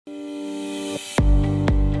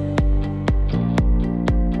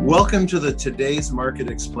Welcome to the Today's Market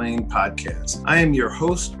Explained podcast. I am your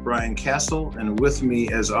host, Brian Castle, and with me,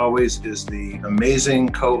 as always, is the amazing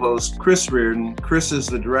co-host, Chris Reardon. Chris is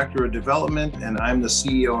the Director of Development, and I'm the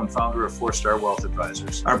CEO and founder of 4-Star Wealth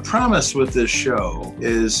Advisors. Our promise with this show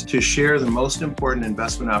is to share the most important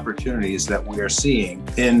investment opportunities that we are seeing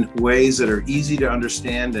in ways that are easy to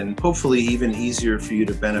understand and hopefully even easier for you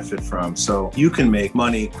to benefit from, so you can make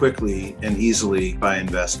money quickly and easily by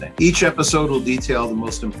investing. Each episode will detail the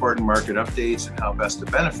most important market updates and how best to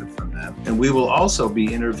benefit from them. And we will also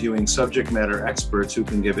be interviewing subject matter experts who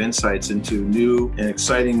can give insights into new and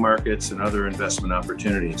exciting markets and other investment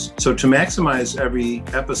opportunities. So to maximize every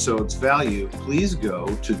episode's value, please go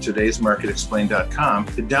to todaysmarketexplained.com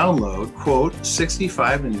to download, quote,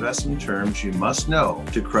 65 investment terms you must know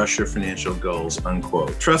to crush your financial goals,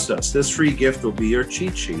 unquote. Trust us, this free gift will be your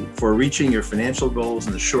cheat sheet for reaching your financial goals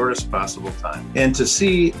in the shortest possible time. And to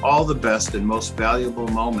see all the best and most valuable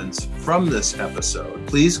moments from this episode,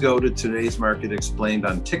 please go to Today's Market Explained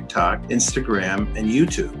on TikTok, Instagram, and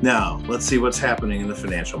YouTube. Now, let's see what's happening in the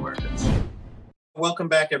financial markets. Welcome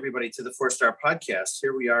back, everybody, to the 4-Star Podcast.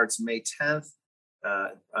 Here we are. It's May 10th.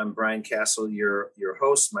 I'm Brian Castle, your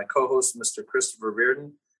host. My co-host, Mr. Christopher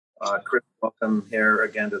Reardon. Chris, welcome here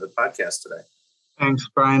again to the podcast today. Thanks,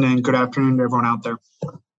 Brian, and good afternoon to everyone out there.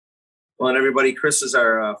 Well, and everybody, Chris is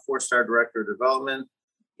our 4-Star Director of Development.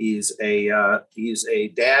 He's a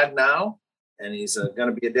dad now, and he's going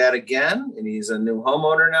to be a dad again, and he's a new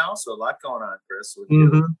homeowner now. So a lot going on, Chris, with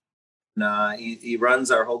you. And, he runs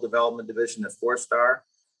our whole development division at 4-Star,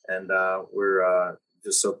 and we're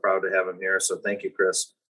just so proud to have him here. So thank you,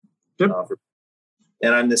 Chris. Yep.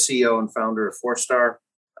 And I'm the CEO and founder of 4-Star,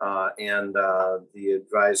 and the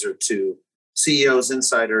advisor to CEOs,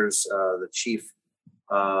 Insiders, the chief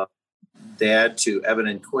dad to Evan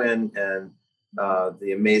and Quinn, and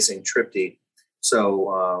the amazing Tripti.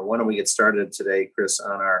 So why don't we get started today, Chris,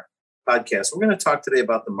 on our podcast. We're going to talk today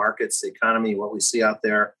about the markets, the economy, what we see out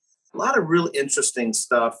there. A lot of really interesting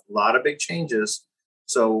stuff, a lot of big changes.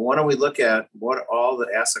 So why don't we look at what all the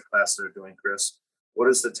asset classes are doing, Chris? What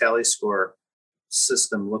does the tally score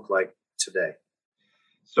system look like today?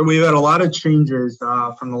 So we've had a lot of changes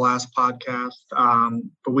from the last podcast,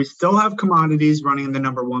 but we still have commodities running in the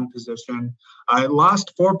number one position. It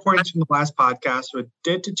lost 4 points from the last podcast, so it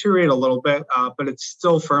did deteriorate a little bit, but it's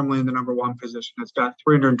still firmly in the number one position. It's got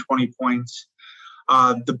 320 points.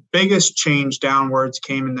 The biggest change downwards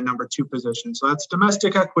came in the number two position. So that's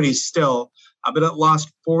domestic equities still, but it lost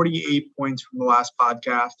 48 points from the last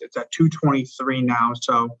podcast. It's at 223 now.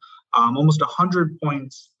 So almost 100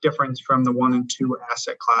 points difference from the 1 and 2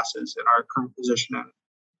 asset classes in our current position in.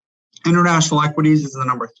 International equities is in the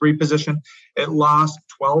number 3 position. It lost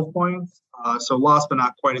 12 points, so lost but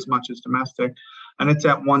not quite as much as domestic, and it's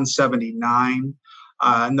at 179.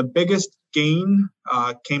 And the biggest gain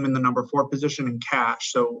came in the number 4 position in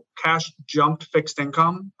cash. So cash jumped fixed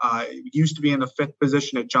income. It used to be in the 5th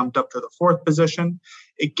position. It jumped up to the 4th position.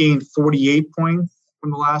 It gained 48 points from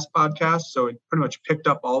the last podcast. So it pretty much picked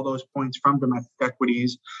up all those points from domestic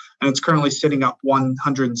equities. And it's currently sitting up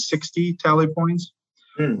 160 tally points.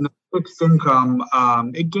 In the fixed income,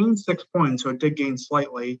 it gained 6 points. So it did gain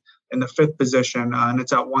slightly in the 5th position, and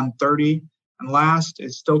it's at 130. And last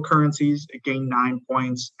is still currencies. It gained 9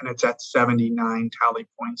 points, and it's at 79 tally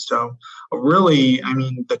points. So really, I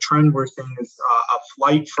mean, the trend we're seeing is a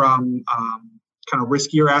flight from kind of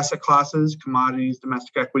riskier asset classes, commodities,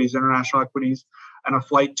 domestic equities, international equities, and a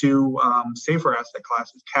flight to safer asset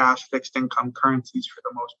classes, cash, fixed income, currencies for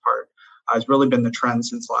the most part, has really been the trend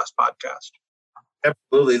since the last podcast.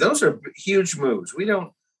 Absolutely. Those are huge moves. We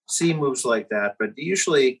don't see moves like that, but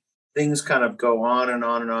usually things kind of go on and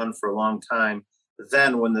on and on for a long time. But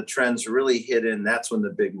then when the trends really hit in, that's when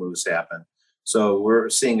the big moves happen. So we're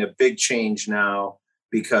seeing a big change now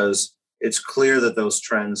because it's clear that those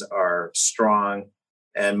trends are strong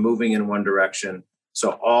and moving in one direction.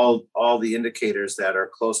 So all the indicators that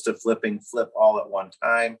are close to flipping flip all at one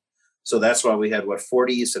time. So that's why we had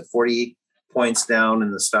 40 points down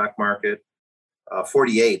in the stock market.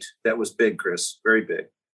 48. That was big, Chris. Very big.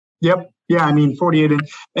 Yep. Yeah, I mean, 48.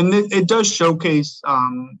 And it does showcase,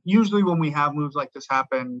 usually when we have moves like this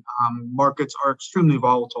happen, markets are extremely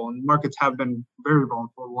volatile, and markets have been very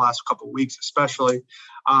volatile the last couple of weeks, especially.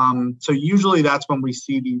 So usually that's when we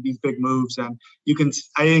see these big moves. And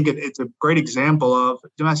I think it's a great example of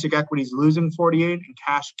domestic equities losing 48 and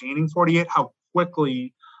cash gaining 48, how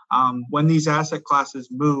quickly, when these asset classes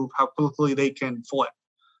move, how quickly they can flip.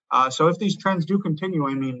 So if these trends do continue,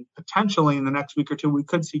 I mean, potentially in the next week or two, we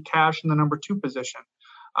could see cash in the number 2 position.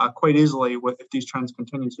 quite easily if these trends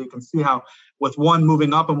continue. So you can see how with one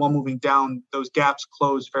moving up and one moving down, those gaps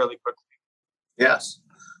close fairly quickly. Yes.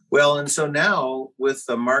 Well, and so now with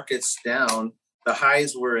the markets down, the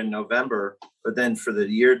highs were in November, but then for the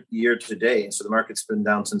year to date, so the market's been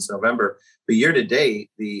down since November. But year to date,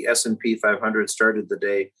 the S&P 500 started the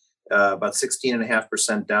day about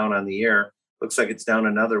 16.5% down on the year. Looks like it's down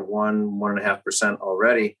another 1.5%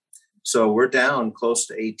 already. So we're down close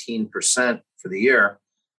to 18% for the year.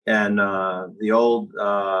 And the old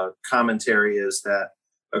commentary is that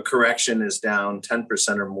a correction is down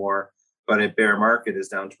 10% or more, but a bear market is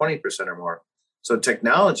down 20% or more. So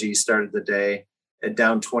technology started the day at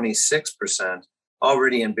down 26%,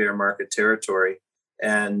 already in bear market territory.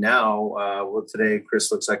 And now, today,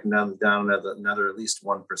 Chris, looks like down another at least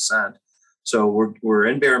 1%. So we're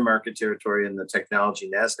in bear market territory in the technology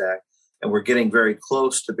NASDAQ, and we're getting very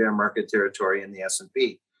close to bear market territory in the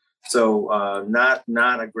S&P. So not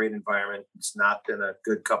a great environment. It's not been a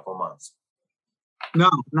good couple of months. No.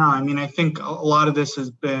 I mean, I think a lot of this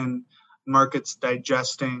has been markets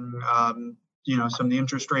digesting, some of the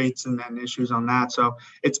interest rates and then issues on that. So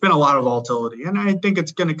it's been a lot of volatility, and I think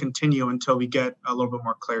it's going to continue until we get a little bit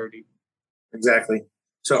more clarity. Exactly.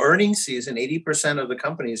 So earnings season, 80% of the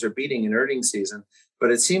companies are beating in earnings season,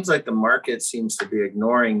 but it seems like the market seems to be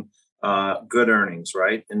ignoring good earnings,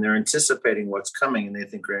 right? And they're anticipating what's coming, and they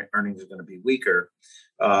think earnings are going to be weaker.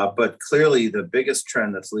 But clearly, the biggest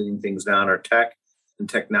trend that's leading things down are tech and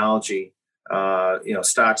technology.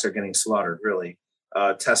 Stocks are getting slaughtered, really.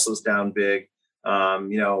 Tesla's down big.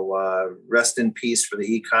 Rest in peace for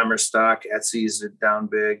the e-commerce stock. Etsy's down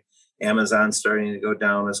big. Amazon's starting to go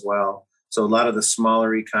down as well. So a lot of the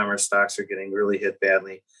smaller e-commerce stocks are getting really hit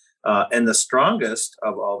badly. And the strongest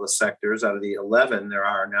of all the sectors out of the 11, there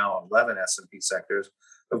are now 11 S&P sectors,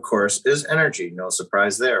 of course, is energy. No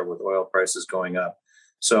surprise there with oil prices going up.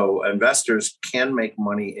 So investors can make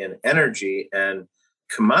money in energy and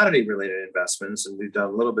commodity-related investments. And we've done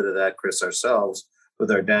a little bit of that, Chris, ourselves with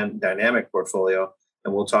our dynamic portfolio.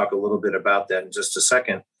 And we'll talk a little bit about that in just a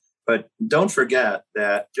second. But don't forget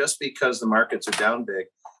that just because the markets are down big,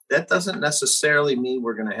 that doesn't necessarily mean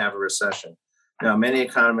we're going to have a recession. Now, many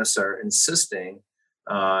economists are insisting,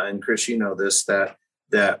 and Chris, you know this, that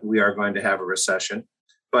we are going to have a recession.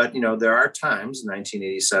 But, there are times,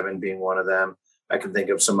 1987 being one of them. I can think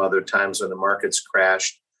of some other times when the markets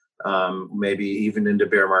crashed, maybe even into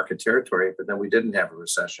bear market territory, but then we didn't have a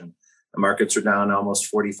recession. The markets are down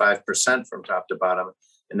almost 45% from top to bottom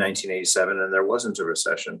in 1987, and there wasn't a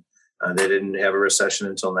recession. They didn't have a recession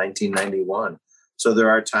until 1991. So there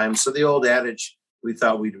are times. So the old adage we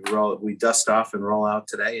thought we'd dust off and roll out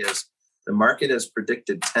today is the market has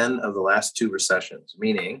predicted 10 of the last 2 recessions,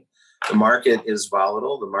 meaning the market is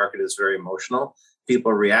volatile. The market is very emotional.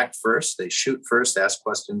 People react first. They shoot first, ask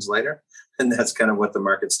questions later. And that's kind of what the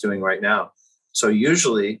market's doing right now. So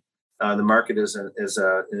usually the market is an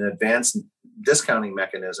advanced discounting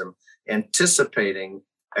mechanism, anticipating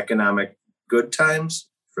economic good times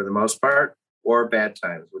for the most part, or bad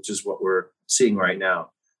times, which is what we're seeing right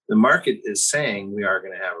now. The market is saying we are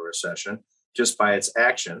going to have a recession just by its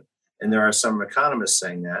action. And there are some economists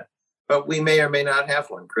saying that, but we may or may not have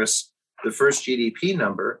one. Chris, the first GDP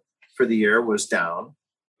number for the year was down,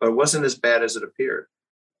 but it wasn't as bad as it appeared.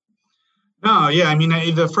 No, yeah. I mean,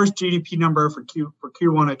 the first GDP number for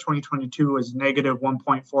Q1 of 2022 was negative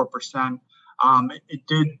 1.4%. It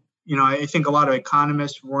did, I think a lot of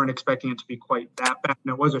economists weren't expecting it to be quite that bad.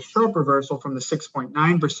 And it was a sharp reversal from the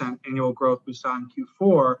 6.9% annual growth we saw in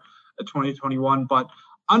Q4 of 2021. But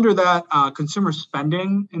under that, consumer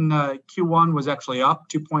spending in the Q1 was actually up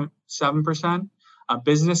 2.7%.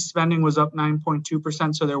 Business spending was up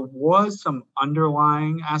 9.2%. So there was some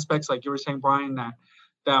underlying aspects, like you were saying, Brian,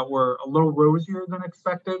 that were a little rosier than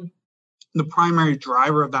expected. The primary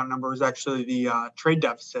driver of that number was actually the trade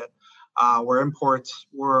deficit, where imports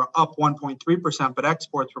were up 1.3%, but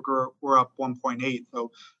exports were up 1.8%.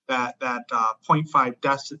 So that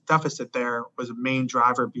 0.5 deficit there was a main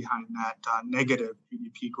driver behind that negative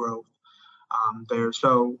GDP growth there.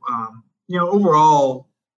 So, overall,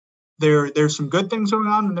 there's some good things going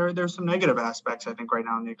on, and there's some negative aspects, I think, right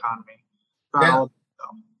now in the economy. Yeah.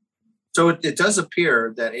 So it does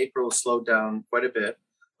appear that April slowed down quite a bit,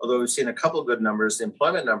 although we've seen a couple of good numbers. The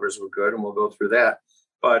employment numbers were good, and we'll go through that.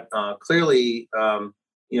 But clearly,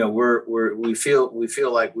 we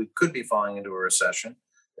feel like we could be falling into a recession.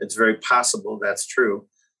 It's very possible that's true.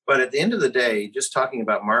 But at the end of the day, just talking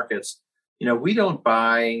about markets, we don't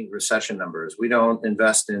buy recession numbers. We don't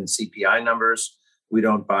invest in CPI numbers. We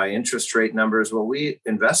don't buy interest rate numbers. What we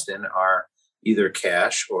invest in are either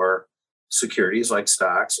cash or securities like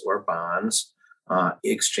stocks or bonds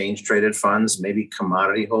exchange traded funds, maybe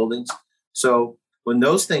commodity holdings. So when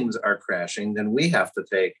those things are crashing, then we have to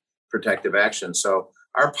take protective action. So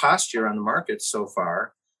our posture on the markets so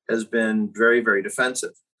far has been very, very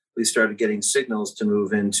defensive. We started getting signals to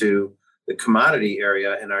move into the commodity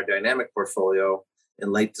area in our dynamic portfolio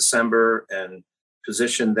in late December and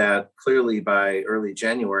positioned that clearly by early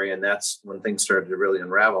January. And that's when things started to really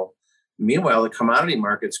unravel. Meanwhile, the commodity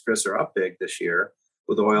markets, Chris, are up big this year,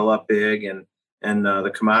 with oil up big, and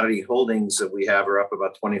the commodity holdings that we have are up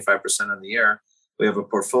about 25% on the year. We have a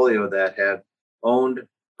portfolio that had owned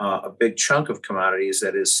a big chunk of commodities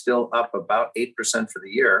that is still up about 8% for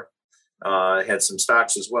the year. It had some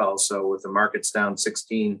stocks as well. So with the markets down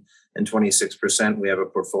 16 and 26%, we have a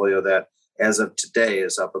portfolio that, as of today,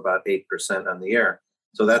 is up about 8% on the year.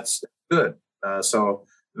 So that's good.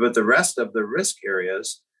 But the rest of the risk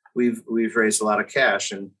areas, we've raised a lot of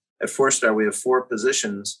cash. And at Forestar, we have 4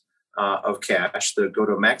 positions of cash that go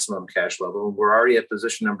to a maximum cash level. We're already at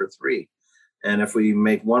position number 3. And if we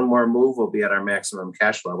make one more move, we'll be at our maximum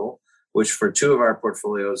cash level, which for 2 of our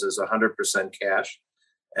portfolios is 100% cash,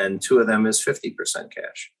 and 2 of them is 50%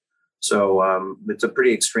 cash. So it's a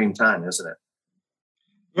pretty extreme time, isn't it?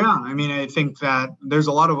 Yeah, I mean, I think that there's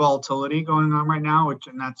a lot of volatility going on right now,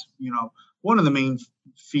 and that's, one of the main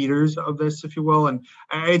feeders of this, if you will. And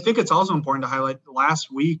I think it's also important to highlight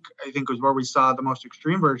last week, I think, was where we saw the most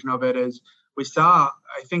extreme version of it. Is we saw,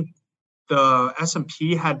 I think, the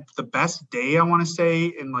S&P had the best day, I want to say,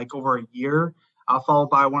 in like over a year, followed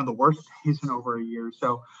by one of the worst days in over a year.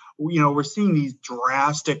 So, we're seeing these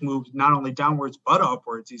drastic moves, not only downwards, but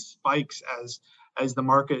upwards, these spikes as the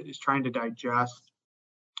market is trying to digest.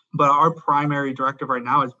 But our primary directive right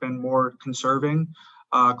now has been more conserving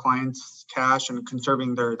clients' cash and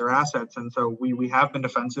conserving their assets. And so we have been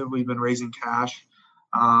defensive. We've been raising cash.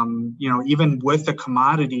 Even with the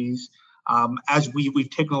commodities, as we've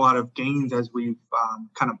taken a lot of gains as we've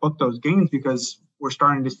kind of booked those gains, because we're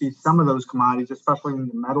starting to see some of those commodities, especially in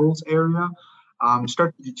the metals area,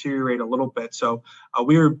 start to deteriorate a little bit. So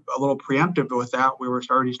we were a little preemptive with that. We were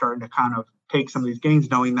already starting to kind of take some of these gains,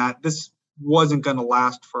 knowing that this wasn't going to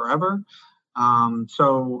last forever.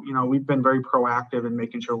 So we've been very proactive in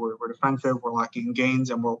making sure we're defensive, we're locking in gains,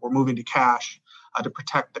 and we're moving to cash to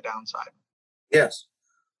protect the downside. Yes.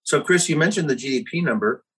 So Chris, you mentioned the GDP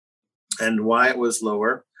number and why it was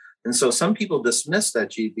lower. And so some people dismiss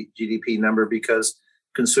that GDP number because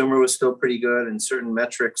consumer was still pretty good and certain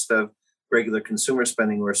metrics of regular consumer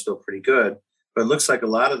spending were still pretty good. But it looks like a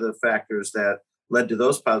lot of the factors that led to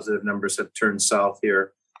those positive numbers have turned south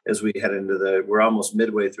here as we head into we're almost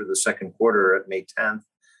midway through the second quarter at May 10th.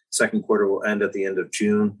 Second quarter will end at the end of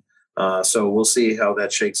June. So we'll see how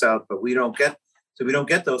that shakes out. But we don't get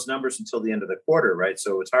those numbers until the end of the quarter, right?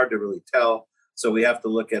 So it's hard to really tell. So we have to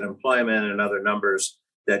look at employment and other numbers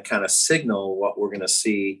that kind of signal what we're going to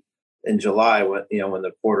see in July when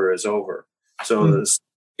the quarter is over. So it's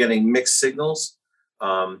getting mixed signals.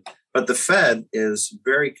 But the Fed is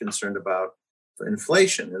very concerned about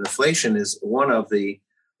inflation. And inflation is one of the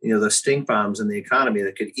stink bombs in the economy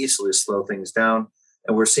that could easily slow things down.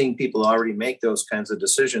 And we're seeing people already make those kinds of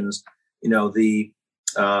decisions. The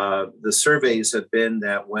surveys have been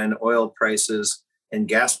that when oil prices and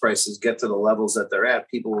gas prices get to the levels that they're at,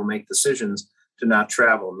 people will make decisions to not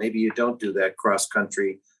travel. Maybe you don't do that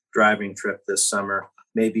cross-country driving trip this summer.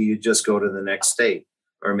 Maybe you just go to the next state,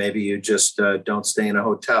 or maybe you just don't stay in a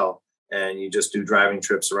hotel and you just do driving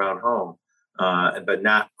trips around home, but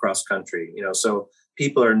not cross-country. So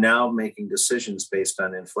people are now making decisions based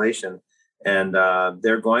on inflation, and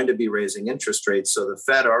they're going to be raising interest rates. So the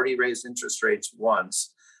Fed already raised interest rates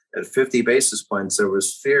once at 50 basis points. There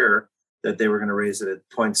was fear that they were going to raise it at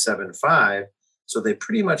 0.75. So they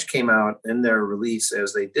pretty much came out in their release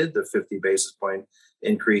as they did the 50 basis point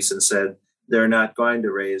increase and said they're not going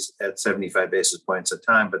to raise at 75 basis points a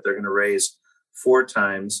time, but they're going to raise 4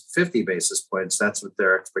 times 50 basis points. That's what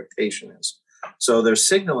their expectation is. So they're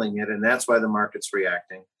signaling it, and that's why the market's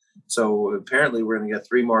reacting. So apparently we're going to get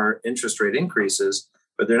 3 more interest rate increases,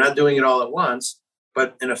 but they're not doing it all at once.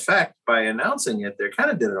 But in effect, by announcing it, they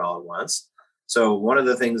kind of did it all at once. So one of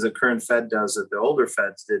the things the current Fed does that the older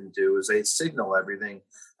Feds didn't do is they signal everything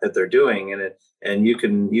that they're doing. And you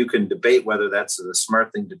can debate whether that's the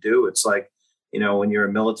smart thing to do. It's like, when you're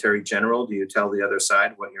a military general, do you tell the other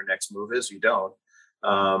side what your next move is? You don't.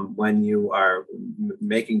 When you are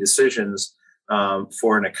making decisions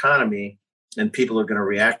for an economy and people are going to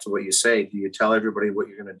react to what you say, do you tell everybody what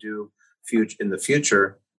you're going to do in the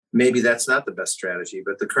future? Maybe that's not the best strategy,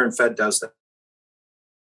 but the current Fed does that.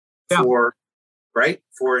 Yeah.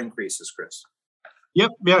 4 increases, Chris.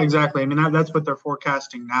 Yep. Yeah, exactly. I mean, that's what they're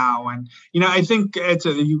forecasting now. And, I think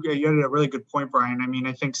you had a really good point, Brian. I mean,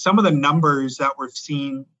 I think some of the numbers that we're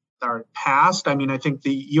seeing that are past, I mean, I think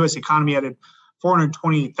the U.S. economy added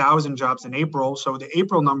 420,000 jobs in April. So the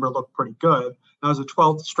April number looked pretty good. That was the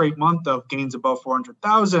 12th straight month of gains above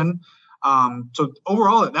 400,000. So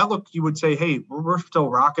overall, that look, you would say, hey, we're still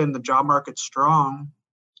rocking. The job market's strong,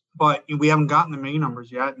 but we haven't gotten the May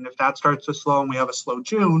numbers yet. And if that starts to slow and we have a slow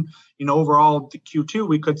June, overall the Q2,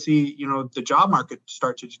 we could see, the job market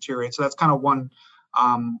start to deteriorate. So that's kind of one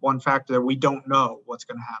factor that we don't know what's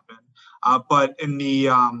going to happen. But in the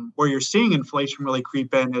where you're seeing inflation really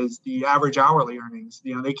creep in is the average hourly earnings.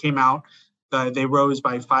 They came out, they rose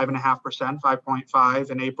by 5.5%,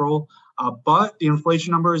 5.5 in April, but the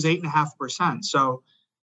inflation number is 8.5%. So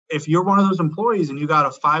if you're one of those employees and you got a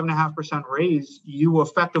 5.5% raise, you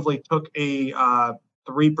effectively took a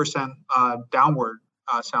 3% downward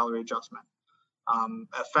salary adjustment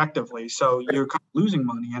effectively. So you're kind of losing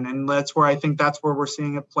money, and that's where I think that's where we're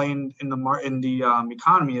seeing it playing in the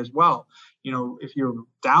economy as well. If you're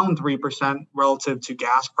down 3% relative to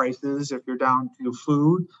gas prices, if you're down to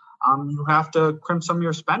food, you have to crimp some of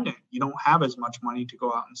your spending. You don't have as much money to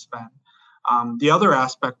go out and spend. The other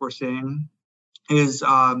aspect we're seeing is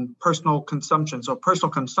personal consumption. So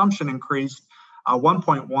personal consumption increased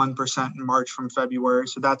 1.1% in March from February.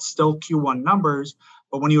 So that's still Q1 numbers.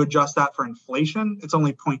 But when you adjust that for inflation, it's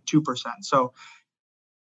only 0.2%. So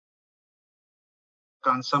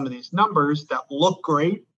on some of these numbers that look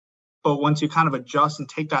great, but once you kind of adjust and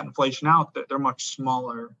take that inflation out, they're much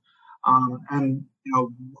smaller. And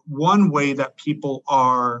one way that people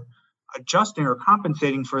are adjusting or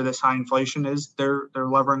compensating for this high inflation is they're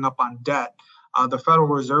levering up on debt. The Federal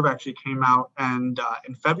Reserve actually came out, and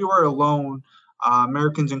in February alone,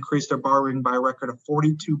 Americans increased their borrowing by a record of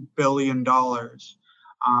 $42 billion.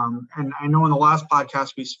 And I know in the last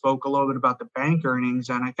podcast, we spoke a little bit about the bank earnings.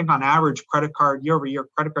 And I think on average, year over year,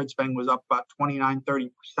 credit card spending was up about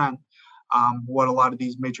 29-30%, what a lot of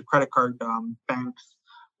these major credit card banks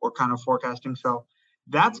were kind of forecasting. So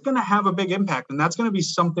that's going to have a big impact. And that's going to be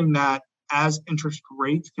something that as interest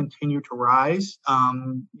rates continue to rise,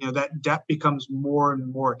 that debt becomes more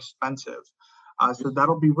and more expensive. So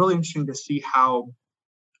that'll be really interesting to see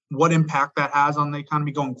what impact that has on the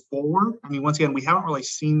economy going forward. I mean, once again, we haven't really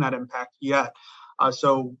seen that impact yet.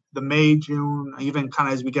 So the May, June, even kind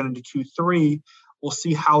of as we get into Q3, we'll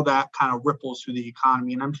see how that kind of ripples through the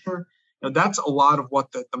economy. And I'm sure that's a lot of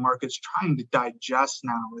what the market's trying to digest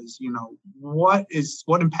now is, what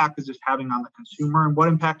impact is this having on the consumer, and what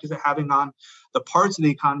impact is it having on the parts of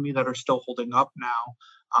the economy that are still holding up now.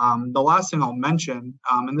 The last thing I'll mention,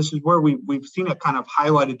 and this is where we've seen it kind of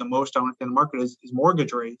highlighted the most in the market, is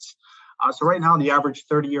mortgage rates. So right now, the average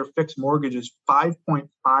 30-year fixed mortgage is 5.54%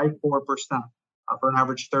 for an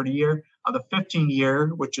average 30-year. The 15-year,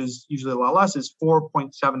 which is usually a lot less, is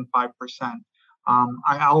 4.75%.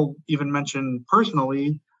 I'll even mention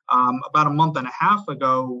personally, about a month and a half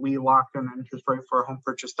ago, we locked in an interest rate for a home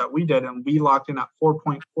purchase that we did, and we locked in at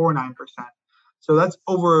 4.49%. So that's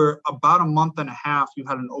over about a month and a half, you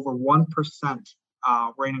had an over 1%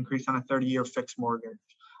 rate increase on a 30-year fixed mortgage,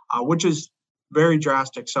 which is very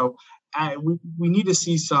drastic. So we need to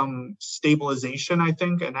see some stabilization, I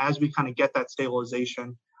think. And as we kind of get that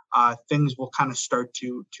stabilization, things will kind of start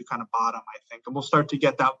to kind of bottom, I think. And we'll start to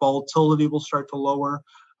get that volatility will start to lower,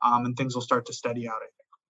 and things will start to steady out, I think.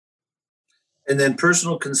 And then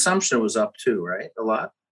personal consumption was up too, right? A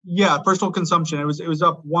lot? Yeah, personal consumption. It was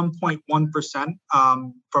up 1.1%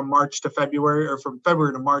 from March to February, or from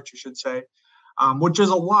February to March, I should say, which is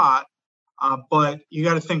a lot. But you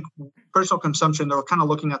got to think personal consumption, they're kind of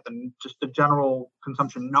looking at just the general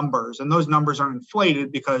consumption numbers. And those numbers are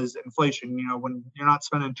inflated because inflation, when you're not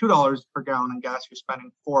spending $2 per gallon in gas, you're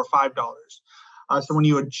spending $4 or $5. So when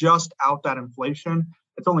you adjust out that inflation,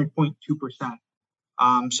 it's only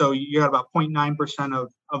 0.2%. So you got about 0.9%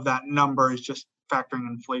 of that number is just factoring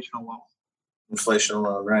inflation alone. Inflation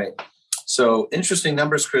alone, right. So interesting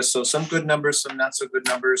numbers, Chris. So some good numbers, some not so good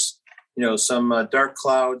numbers. Some dark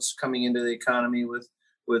clouds coming into the economy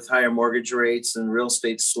with higher mortgage rates and real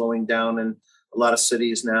estate slowing down in a lot of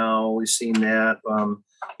cities now. We've seen that.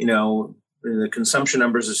 The consumption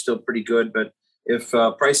numbers are still pretty good, but if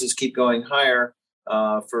prices keep going higher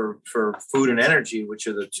for food and energy, which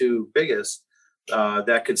are the two biggest,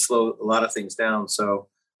 that could slow a lot of things down. So,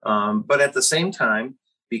 but at the same time,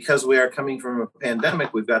 because we are coming from a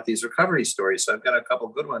pandemic, we've got these recovery stories. So I've got a couple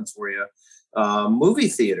good ones for you. Movie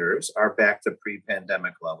theaters are back to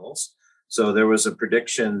pre-pandemic levels. So there was a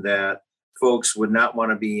prediction that folks would not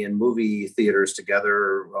want to be in movie theaters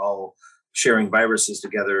together, all sharing viruses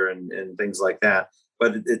together and things like that.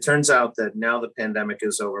 But it turns out that now the pandemic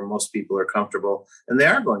is over, most people are comfortable, and they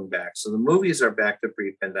are going back. So the movies are back to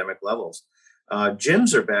pre-pandemic levels.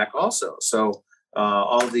 Gyms are back also. So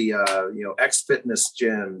all the X-Fitness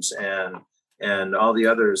gyms and all the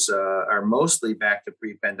others are mostly back to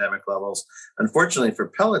pre-pandemic levels. Unfortunately for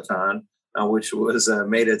Peloton, which was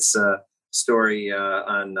made its story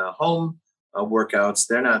on home workouts,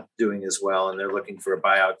 they're not doing as well, and they're looking for a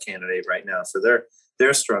buyout candidate right now. So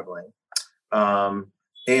they're struggling.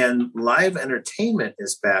 And live entertainment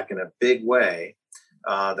is back in a big way.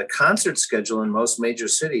 The concert schedule in most major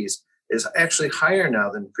cities is actually higher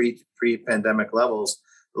now than pre-pandemic levels.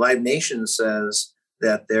 Live Nation says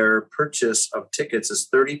that their purchase of tickets is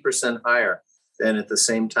 30% higher than at the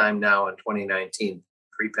same time now in 2019,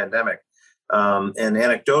 pre-pandemic. And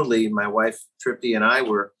anecdotally, my wife Tripti and I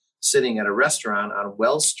were sitting at a restaurant on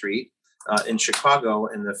Wells Street in Chicago,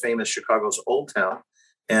 in the famous Chicago's Old Town.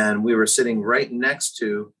 And we were sitting right next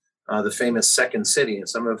to the famous Second City. And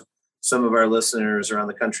some of our listeners around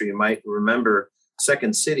the country might remember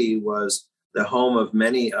Second City was the home of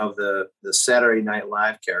many of the Saturday Night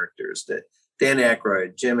Live characters, that Dan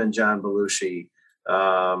Aykroyd, Jim and John Belushi,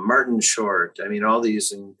 Martin Short. I mean, all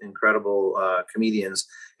these incredible comedians.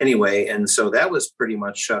 Anyway, and so that was pretty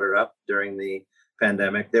much shuttered up during the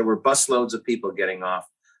pandemic. There were busloads of people getting off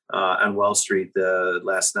on Wall Street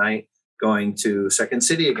last night, going to Second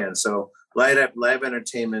City again. So live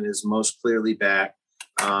entertainment is most clearly back.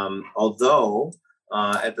 Although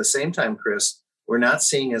at the same time, Chris, we're not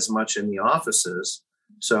seeing as much in the offices.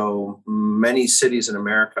 So many cities in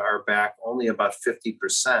America are back only about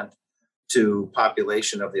 50% to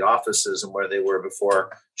population of the offices and where they were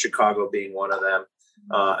before, Chicago being one of them.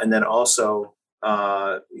 And then also,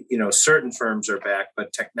 certain firms are back,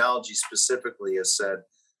 but technology specifically has said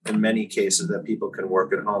in many cases that people can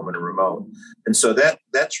work at home and remote. And so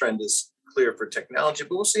that trend is clear for technology,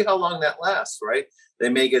 but we'll see how long that lasts, right? They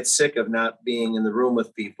may get sick of not being in the room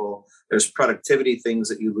with people. There's productivity things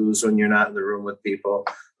that you lose when you're not in the room with people,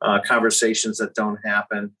 conversations that don't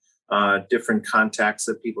happen, different contacts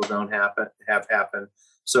that people don't have happen.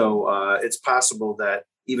 So it's possible that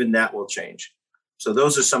even that will change. So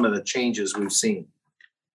those are some of the changes we've seen.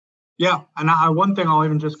 Yeah, and one thing I'll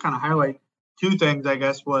even just kind of highlight, two things, I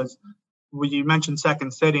guess, was when you mentioned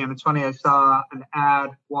Second City, and it's funny, I saw an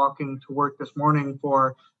ad walking to work this morning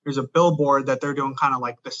there's a billboard that they're doing kind of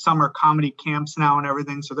like the summer comedy camps now and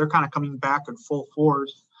everything, so they're kind of coming back in full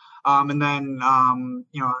force. And then,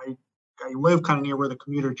 I live kind of near where the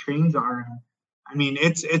commuter trains are. I mean,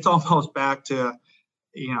 it's almost back to,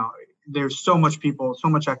 there's so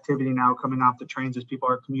much activity now coming off the trains as people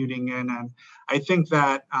are commuting in. And I think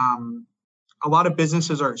that a lot of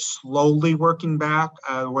businesses are slowly working back,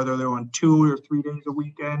 whether they're on 2 or 3 days a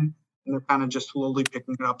weekend, and they're kind of just slowly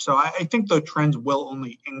picking it up. So I think the trends will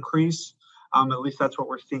only increase. At least that's what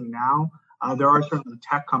we're seeing now. There are certainly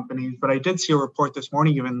tech companies, but I did see a report this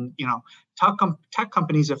morning, even, tech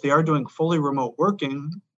companies, if they are doing fully remote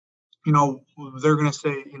working, they're going to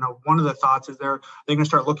say, one of the thoughts is they're going to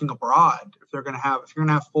start looking abroad. If you're going to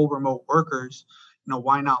have full remote workers,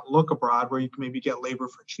 why not look abroad where you can maybe get labor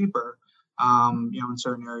for cheaper, in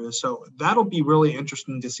certain areas. So that'll be really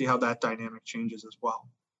interesting to see how that dynamic changes as well.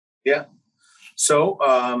 Yeah. So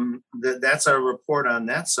that's our report on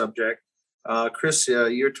that subject. Chris,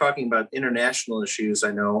 you're talking about international issues,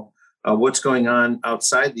 I know. What's going on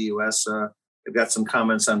outside the U.S.? I've got some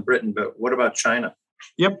comments on Britain, but what about China?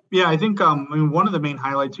 Yep. Yeah, I think one of the main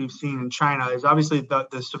highlights we've seen in China is obviously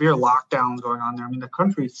the severe lockdowns going on there. I mean, the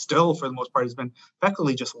country still, for the most part, has been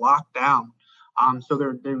effectively just locked down. So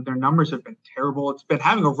their numbers have been terrible. It's been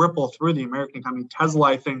having a ripple through the American economy. Tesla,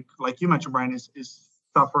 I think, like you mentioned, Brian, is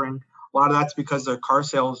suffering. A lot of that's because their car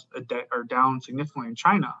sales are down significantly in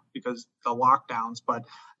China because of the lockdowns. But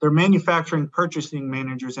their manufacturing purchasing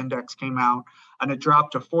managers index came out, and it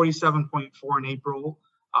dropped to 47.4 in April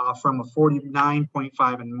from a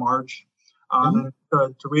 49.5 in March.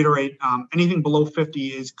 To reiterate, anything below 50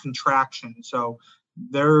 is contraction. So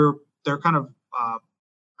their kind of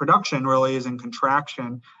production really is in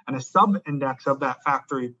contraction, and a sub-index of that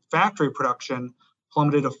factory production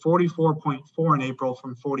plummeted to 44.4 in April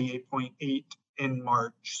from 48.8 in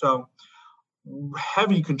March. So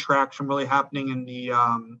heavy contraction really happening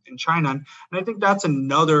in China, and I think that's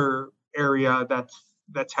another area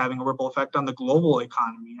that's having a ripple effect on the global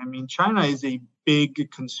economy. I mean, China is a big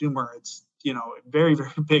consumer. It's a very, very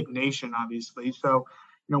big nation, obviously. So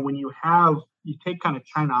when you take kind of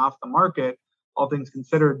China off the market, all things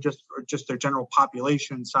considered, just their general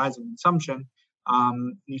population size and consumption,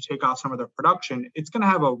 you take off some of their production, it's going to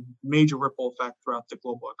have a major ripple effect throughout the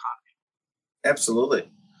global economy. Absolutely.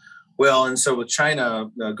 Well, and so with China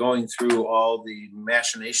going through all the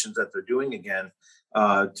machinations that they're doing again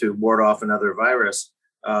to ward off another virus,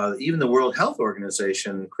 even the World Health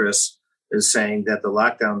Organization, Chris, is saying that the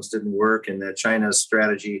lockdowns didn't work and that China's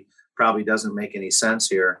strategy probably doesn't make any sense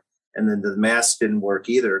here. And then the masks didn't work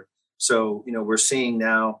either. So, we're seeing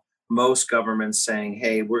now most governments saying,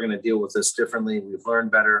 hey, we're going to deal with this differently. We've learned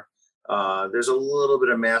better. There's a little bit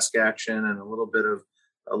of mask action and a little bit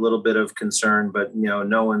of concern, but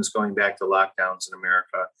no one's going back to lockdowns in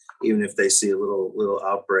America, even if they see a little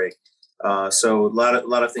outbreak. So a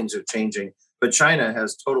lot of things are changing, but China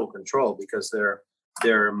has total control because they're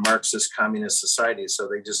a Marxist communist society. So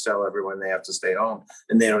they just tell everyone they have to stay home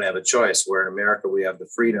and they don't have a choice. Where in America, we have the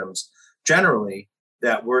freedoms generally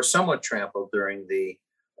that were somewhat trampled during the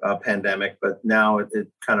pandemic, but now it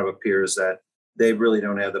kind of appears that they really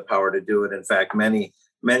don't have the power to do it. In fact, many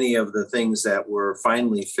of the things that were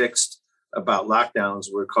finally fixed about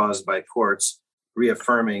lockdowns were caused by courts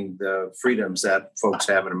reaffirming the freedoms that folks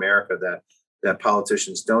have in America, that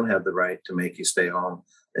politicians don't have the right to make you stay home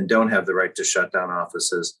and don't have the right to shut down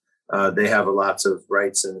offices. They have lots of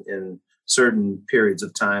rights in certain periods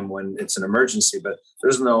of time when it's an emergency, but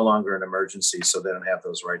there's no longer an emergency, so they don't have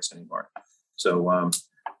those rights anymore. So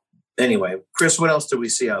anyway, Chris, what else do we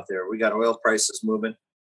see out there? We got oil prices moving.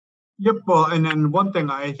 Yep. Well, and then one thing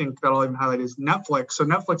I think that I'll even highlight is Netflix. So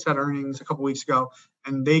Netflix had earnings a couple weeks ago,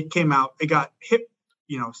 and they came out. They got hit,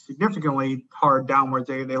 significantly hard downwards.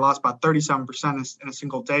 They lost about 37% in a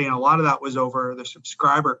single day, and a lot of that was over the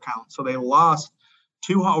subscriber count. So they lost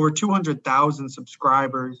over 200,000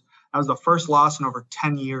 subscribers. That was the first loss in over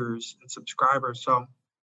 10 years in subscribers. So,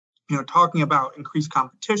 talking about increased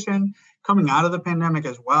competition coming out of the pandemic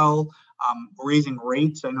as well. Raising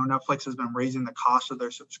rates. I know Netflix has been raising the cost of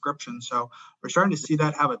their subscription. So we're starting to see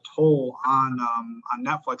that have a toll on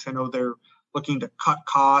Netflix. I know they're looking to cut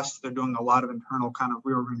costs. They're doing a lot of internal kind of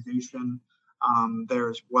reorganization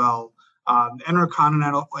there as well.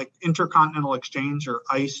 Intercontinental Exchange, or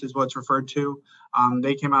ICE is what's referred to.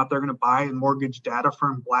 They came out, they're going to buy a mortgage data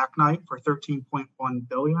firm, Black Knight, for $13.1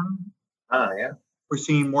 billion. Yeah. We're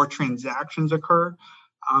seeing more transactions occur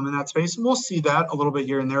in that space. And we'll see that a little bit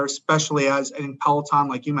here and there, especially as I think Peloton,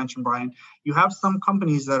 like you mentioned, Brian, you have some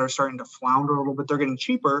companies that are starting to flounder a little bit. They're getting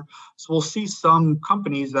cheaper. So we'll see some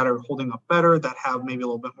companies that are holding up better, that have maybe a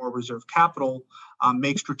little bit more reserve capital,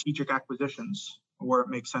 make strategic acquisitions where it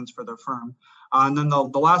makes sense for their firm. And then the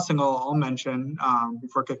last thing I'll mention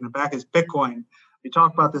before kicking it back is Bitcoin. We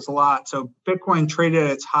talk about this a lot. So Bitcoin traded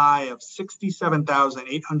at its high of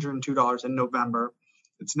 $67,802 in November.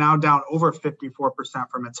 It's now down over 54%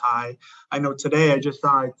 from its high. I know today I just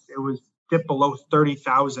saw it was dipped below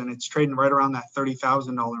 30,000. It's trading right around that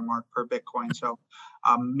 $30,000 mark per Bitcoin. So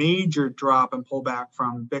a major drop and pullback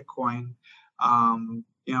from Bitcoin. And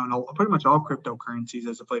pretty much all cryptocurrencies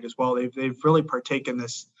as of late as well. They've really partaken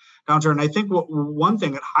this downturn. I think one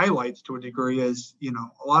thing it highlights to a degree is,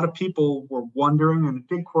 a lot of people were wondering, and it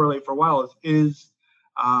did correlate for a while, is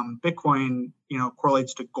Bitcoin,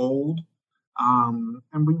 correlates to gold.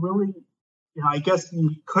 And we really, I guess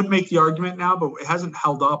you could make the argument now, but it hasn't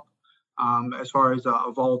held up as far as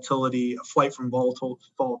a flight from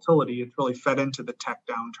volatility. It's really fed into the tech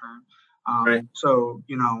downturn. Right. So,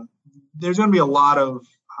 there's going to be a lot of,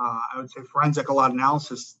 I would say, forensic, a lot of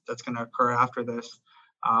analysis that's going to occur after this.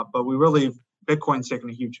 But Bitcoin's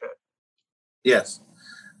taking a huge hit. Yes.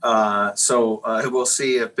 So we'll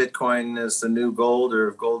see if Bitcoin is the new gold or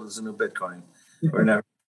if gold is the new Bitcoin. We're never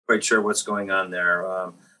quite sure what's going on there.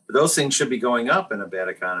 But those things should be going up in a bad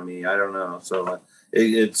economy. I don't know. So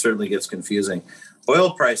it certainly gets confusing.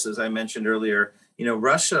 Oil prices, I mentioned earlier,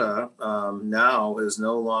 Russia now is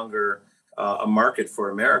no longer a market for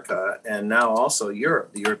America. And now also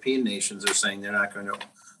Europe. The European nations are saying they're not going to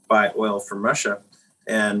buy oil from Russia.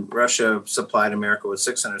 And Russia supplied America with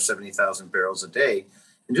 670,000 barrels a day.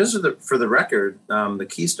 And just for the record, the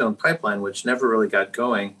Keystone Pipeline, which never really got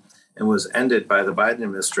going and was ended by the Biden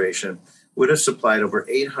administration, would have supplied over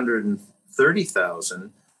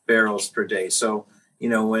 830,000 barrels per day. So,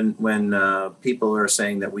 when people are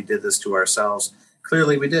saying that we did this to ourselves,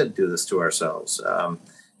 clearly we did do this to ourselves.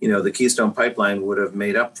 The Keystone Pipeline would have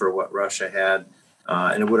made up for what Russia had,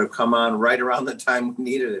 and it would have come on right around the time we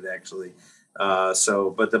needed it, actually.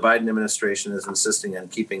 But the Biden administration is insisting on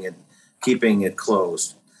keeping it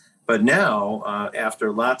closed. But now,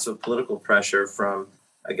 after lots of political pressure from,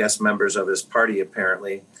 I guess, members of his party,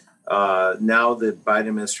 apparently, now the Biden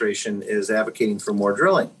administration is advocating for more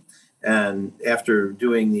drilling. And after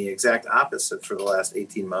doing the exact opposite for the last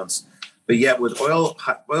 18 months, but yet with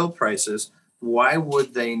oil prices, why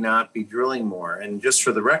would they not be drilling more? And just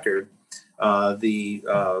for the record,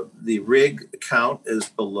 The rig count is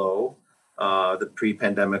below the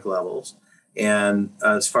pre-pandemic levels. And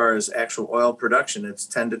as far as actual oil production, it's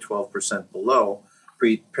 10 to 12% below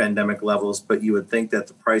pre-pandemic levels. But you would think that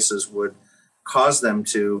the prices would cause them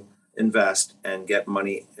to invest and get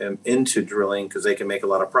money into drilling because they can make a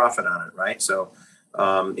lot of profit on it, right? So,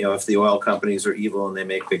 if the oil companies are evil and they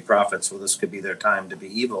make big profits, well, this could be their time to be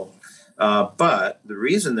evil. But the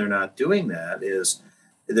reason they're not doing that is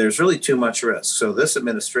there's really too much risk. So this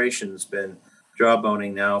administration has been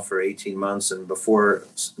jawboning now for 18 months and before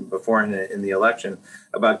in the election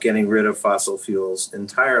about getting rid of fossil fuels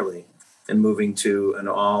entirely and moving to an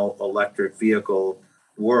all electric vehicle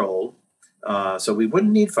world. So we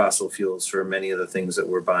wouldn't need fossil fuels for many of the things that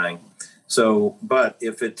we're buying. So, but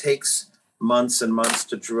if it takes months and months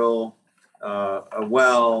to drill a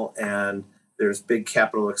well and there's big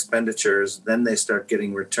capital expenditures, then they start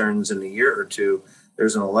getting returns in a year or two.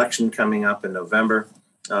 There's an election coming up in November.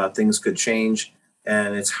 Things could change.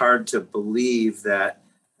 And it's hard to believe that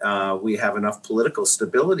we have enough political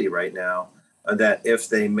stability right now that if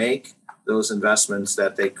they make those investments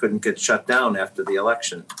that they couldn't get shut down after the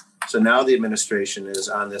election. So now the administration is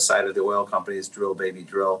on this side of the oil companies, drill, baby,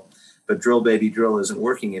 drill. But drill, baby, drill isn't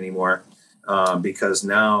working anymore because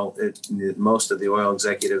now most of the oil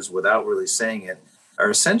executives, without really saying it, are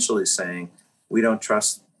essentially saying, we don't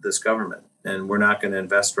trust this government and we're not going to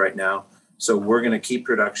invest right now. So we're going to keep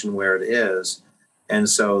production where it is. And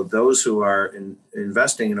so those who are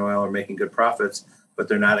investing in oil are making good profits, but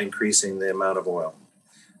they're not increasing the amount of oil.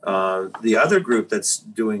 The other group that's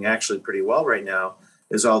doing actually pretty well right now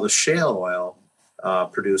is all the shale oil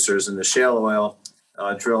producers. And the shale oil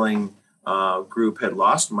drilling group had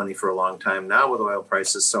lost money for a long time. Now with oil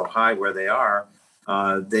prices so high where they are,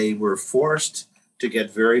 they were forced to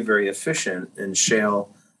get very, very efficient in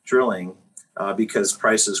shale drilling because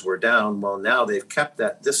prices were down. Well, now they've kept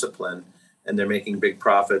that discipline and they're making big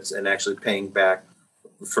profits and actually paying back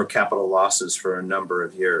for capital losses for a number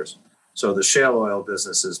of years. So the shale oil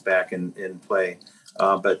business is back in play,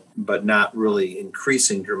 but not really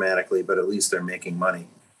increasing dramatically, but at least they're making money.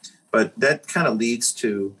 But that kind of leads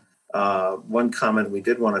to one comment we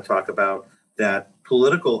did want to talk about, that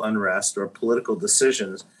political unrest or political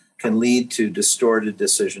decisions can lead to distorted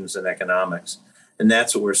decisions in economics. And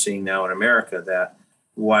that's what we're seeing now in America, that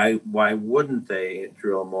why wouldn't they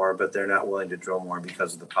drill more, but they're not willing to drill more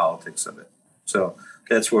because of the politics of it. So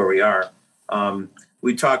that's where we are.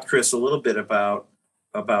 We talked, Chris, a little bit about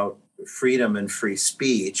freedom and free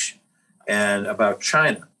speech and about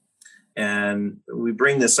China. And we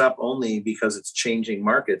bring this up only because it's changing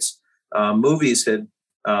markets. Movies had,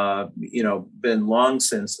 been long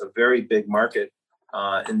since a very big market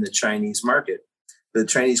in the Chinese market. The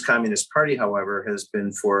Chinese Communist Party, however, has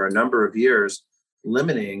been for a number of years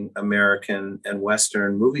limiting American and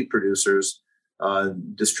Western movie producers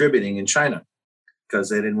distributing in China because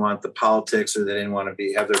they didn't want the politics or they didn't want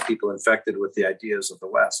to have their people infected with the ideas of the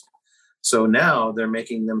West. So now they're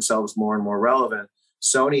making themselves more and more relevant.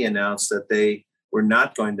 Sony announced that they were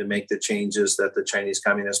not going to make the changes that the Chinese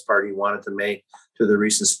Communist Party wanted to make to the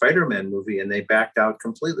recent Spider-Man movie, and they backed out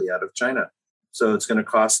completely out of China. So it's going to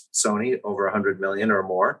cost Sony over $100 million or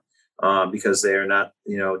more because they are not,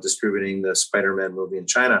 distributing the Spider-Man movie in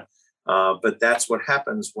China. But that's what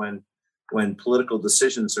happens when political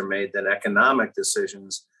decisions are made, then economic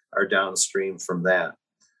decisions are downstream from that.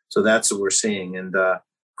 So that's what we're seeing. And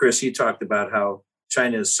Chris, you talked about how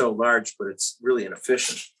China is so large, but it's really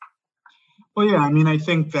inefficient. Well, yeah, I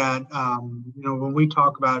think that, when we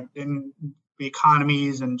talk about in the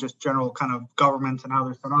economies and just general kind of governments and how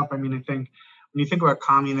they're set up, I think when you think about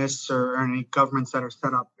communists or any governments that are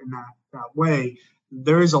set up in that way,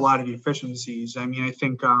 there is a lot of efficiencies. I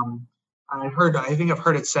think I've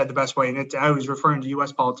heard it said the best way, and I was referring to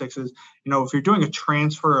U.S. politics is, if you're doing a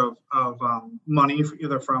transfer of money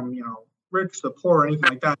either from, rich to the poor or anything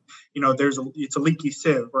like that, it's a leaky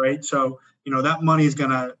sieve, right? So, that money is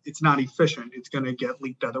it's not efficient. It's going to get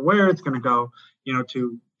leaked otherwhere. It's going to go,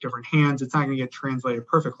 to different hands. It's not going to get translated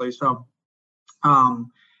perfectly. So,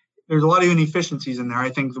 there's a lot of inefficiencies in there.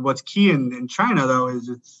 I think what's key in China, though, is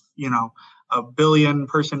it's, a billion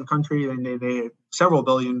person country, and they several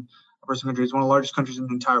billion person country. It's one of the largest countries in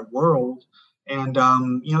the entire world. And,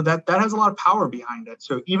 that has a lot of power behind it.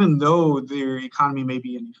 So even though their economy may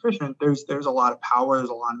be inefficient, there's a lot of power, there's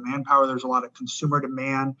a lot of manpower, there's a lot of consumer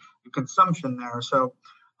demand and consumption there. So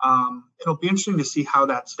it'll be interesting to see how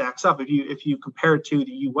that stacks up. If you compare it to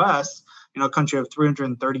the U.S., a country of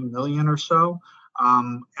 330 million or so,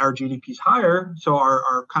 our GDP is higher. So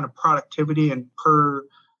our kind of productivity and per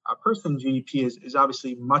person GDP is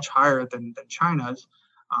obviously much higher than China's.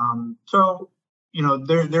 So,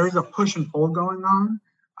 there is a push and pull going on,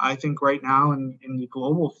 I think, right now in the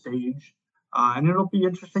global stage. And it'll be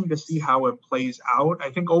interesting to see how it plays out. I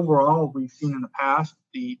think overall, we've seen in the past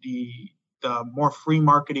the more free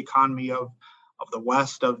market economy of the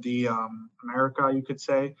West of the America, you could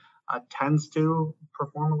say, tends to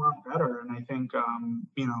perform a lot better. And I think,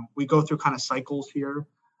 we go through kind of cycles here.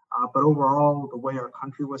 But overall, the way our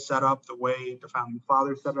country was set up, the way the founding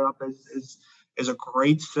fathers set it up is a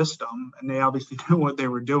great system. And they obviously knew what they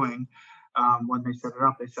were doing when they set it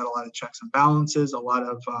up. They set a lot of checks and balances, a lot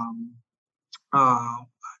of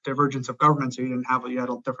divergence of government. So you had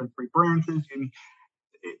all different three branches. I mean,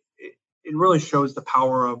 it really shows the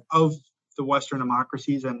power of the Western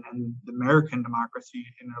democracies and the American democracy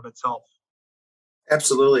in and of itself.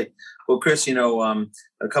 Absolutely. Well, Chris, a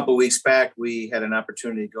couple of weeks back, we had an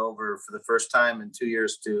opportunity to go over for the first time in 2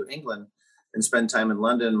 years to England and spend time in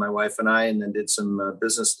London, my wife and I, and then did some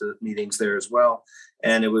business meetings there as well.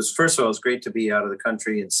 And it was great to be out of the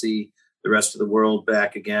country and see the rest of the world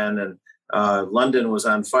back again. And London was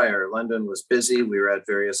on fire. London was busy. We were at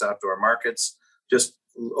various outdoor markets, just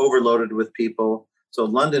overloaded with people. So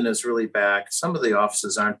London is really back. Some of the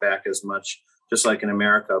offices aren't back as much, just like in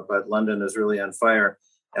America, but London is really on fire.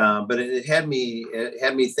 But it had me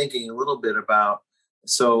thinking a little bit about,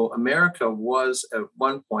 so America was at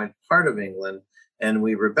one point part of England, and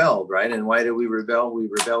we rebelled, right? And why did we rebel? We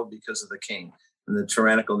rebelled because of the king and the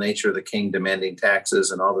tyrannical nature of the king demanding taxes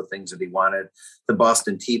and all the things that he wanted, the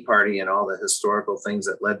Boston Tea Party and all the historical things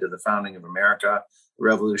that led to the founding of America, the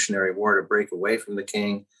Revolutionary War to break away from the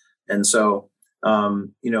king. And so,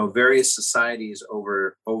 various societies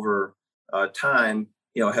over time,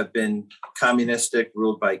 have been communistic,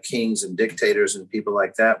 ruled by kings and dictators and people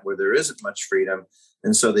like that, where there isn't much freedom.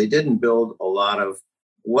 And so they didn't build a lot of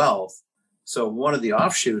wealth. So one of the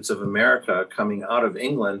offshoots of America coming out of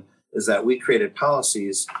England is that we created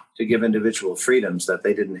policies to give individual freedoms that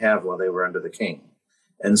they didn't have while they were under the king.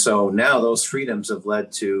 And so now those freedoms have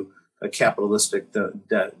led to a capitalistic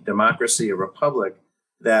democracy, a republic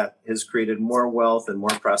that has created more wealth and more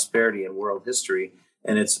prosperity in world history.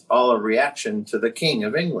 And it's all a reaction to the King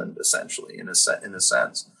of England, essentially, in a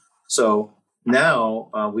sense. So now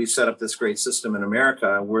we've set up this great system in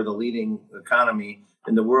America. We're the leading economy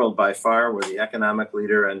in the world by far. We're the economic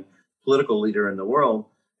leader and political leader in the world.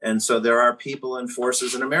 And so there are people and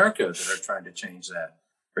forces in America that are trying to change that,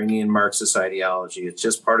 bringing in Marxist ideology. It's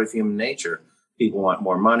just part of human nature. People want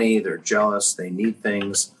more money. They're jealous. They need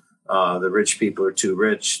things. The rich people are too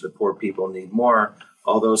rich. The poor people need more.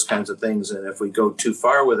 All those kinds of things. And if we go too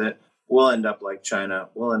far with it, we'll end up like China.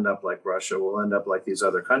 We'll end up like Russia. We'll end up like these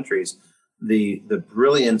other countries. The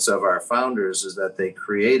brilliance of our founders is that they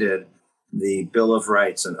created the Bill of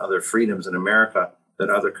Rights and other freedoms in America that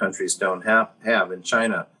other countries don't have. In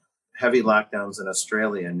China, heavy lockdowns in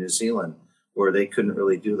Australia and New Zealand, where they couldn't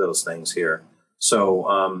really do those things here.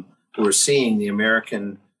 So we're seeing the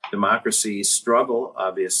American democracy struggle,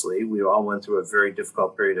 obviously. We all went through a very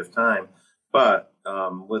difficult period of time. But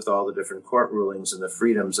with all the different court rulings and the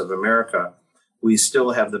freedoms of America, we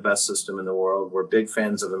still have the best system in the world. We're big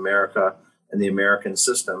fans of America and the American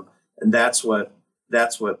system. And that's what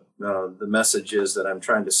the message is that I'm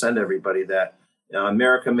trying to send everybody, that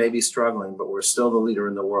America may be struggling, but we're still the leader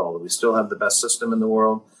in the world. We still have the best system in the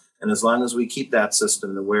world. And as long as we keep that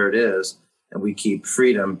system the where it is, and we keep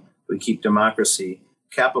freedom, we keep democracy,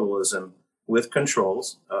 capitalism with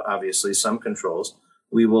controls, obviously some controls,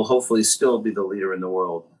 we will hopefully still be the leader in the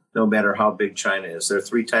world, no matter how big China is. They're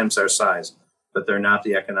 3 times our size, but they're not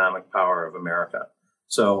the economic power of America.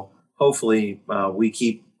 So hopefully we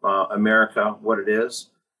keep America what it is,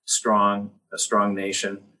 a strong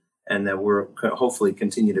nation, and that we're hopefully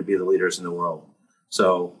continue to be the leaders in the world.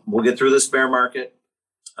 So we'll get through this bear market.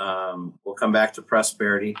 We'll come back to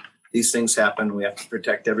prosperity. These things happen. We have to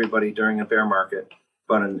protect everybody during a bear market,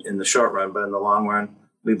 but in the short run, but in the long run,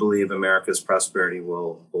 we believe America's prosperity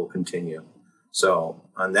will continue. So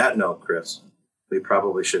on that note, Chris, we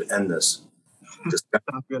probably should end this.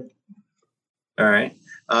 Sounds good. All right.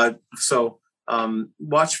 So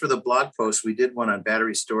watch for the blog post. We did one on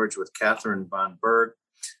battery storage with Catherine von Berg,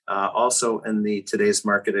 also in the Today's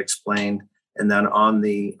Market Explained, and then on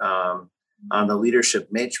the Leadership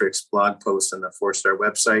Matrix blog post on the 4-Star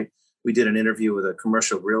website. We did an interview with a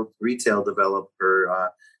commercial retail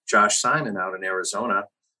developer, Josh Simon, out in Arizona,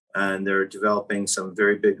 and they're developing some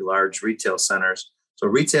very big, large retail centers. So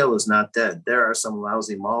retail is not dead. There are some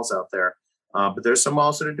lousy malls out there, but there's some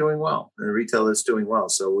malls that are doing well, and retail is doing well.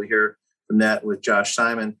 So we hear from that with Josh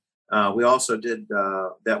Simon. We also did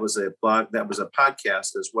that was a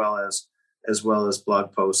podcast as well as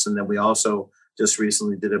blog posts, and then we also just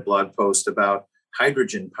recently did a blog post about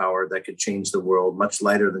hydrogen power that could change the world, much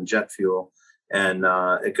lighter than jet fuel, and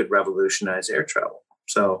it could revolutionize air travel.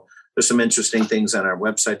 So there's some interesting things on our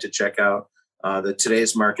website to check out. The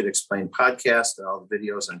Today's Market Explained podcast and all the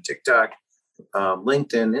videos on TikTok,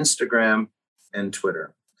 LinkedIn, Instagram, and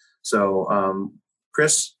Twitter. So,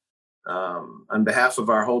 Chris, on behalf of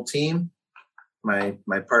our whole team, my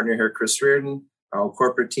partner here, Chris Reardon, our whole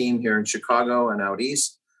corporate team here in Chicago and out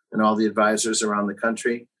east, and all the advisors around the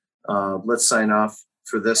country, let's sign off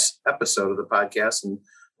for this episode of the podcast, and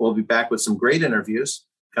we'll be back with some great interviews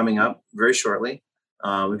coming up very shortly.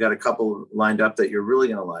 We've got a couple lined up that you're really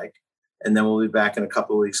going to like, and then we'll be back in a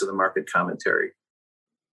couple of weeks of the market commentary.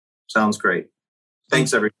 Sounds great.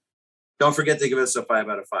 Thanks, everyone. Don't forget to give us a 5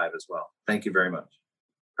 out of 5 as well. Thank you very much.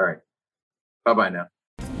 All right. Bye-bye now.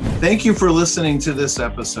 Thank you for listening to this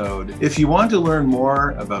episode. If you want to learn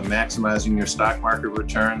more about maximizing your stock market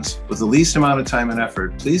returns with the least amount of time and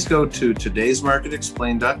effort, please go to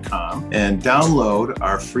todaysmarketexplained.com and download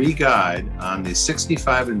our free guide on the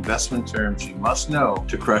 65 investment terms you must know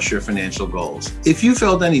to crush your financial goals. If you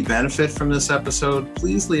felt any benefit from this episode,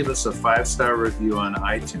 please leave us a 5-star review on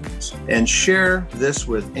iTunes and share this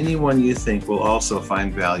with anyone you think will also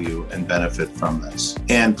find value and benefit from this.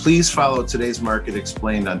 And please follow Today's Market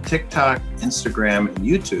Explained on TikTok, Instagram, and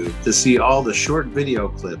YouTube to see all the short video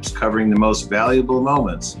clips covering the most valuable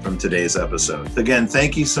moments from today's episode. Again,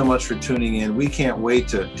 thank you so much for tuning in. We can't wait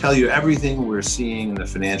to tell you everything we're seeing in the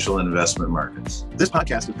financial and investment markets. This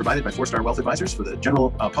podcast is provided by 4-Star Wealth Advisors for the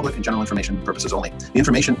general public and general information purposes only. The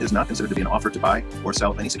information is not considered to be an offer to buy or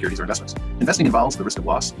sell any securities or investments. Investing involves the risk of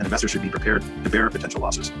loss, and investors should be prepared to bear potential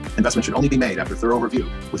losses. Investment should only be made after thorough review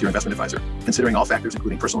with your investment advisor, considering all factors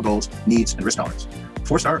including personal goals, needs, and risk tolerance.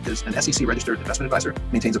 4-Star is an SEC-registered investment advisor,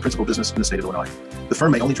 maintains a principal business in the state of Illinois. The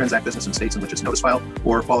firm may only transact business in states in which its notice filed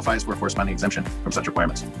or qualifies for a corresponding exemption from such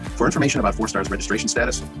requirements. For information about 4-Star's registration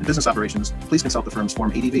status and business operations, please consult the firm's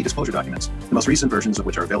Form ADV disclosure documents, the most recent versions of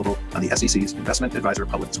which are available on the SEC's Investment Advisor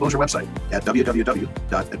Public Disclosure website at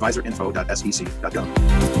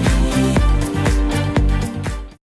www.advisorinfo.sec.gov.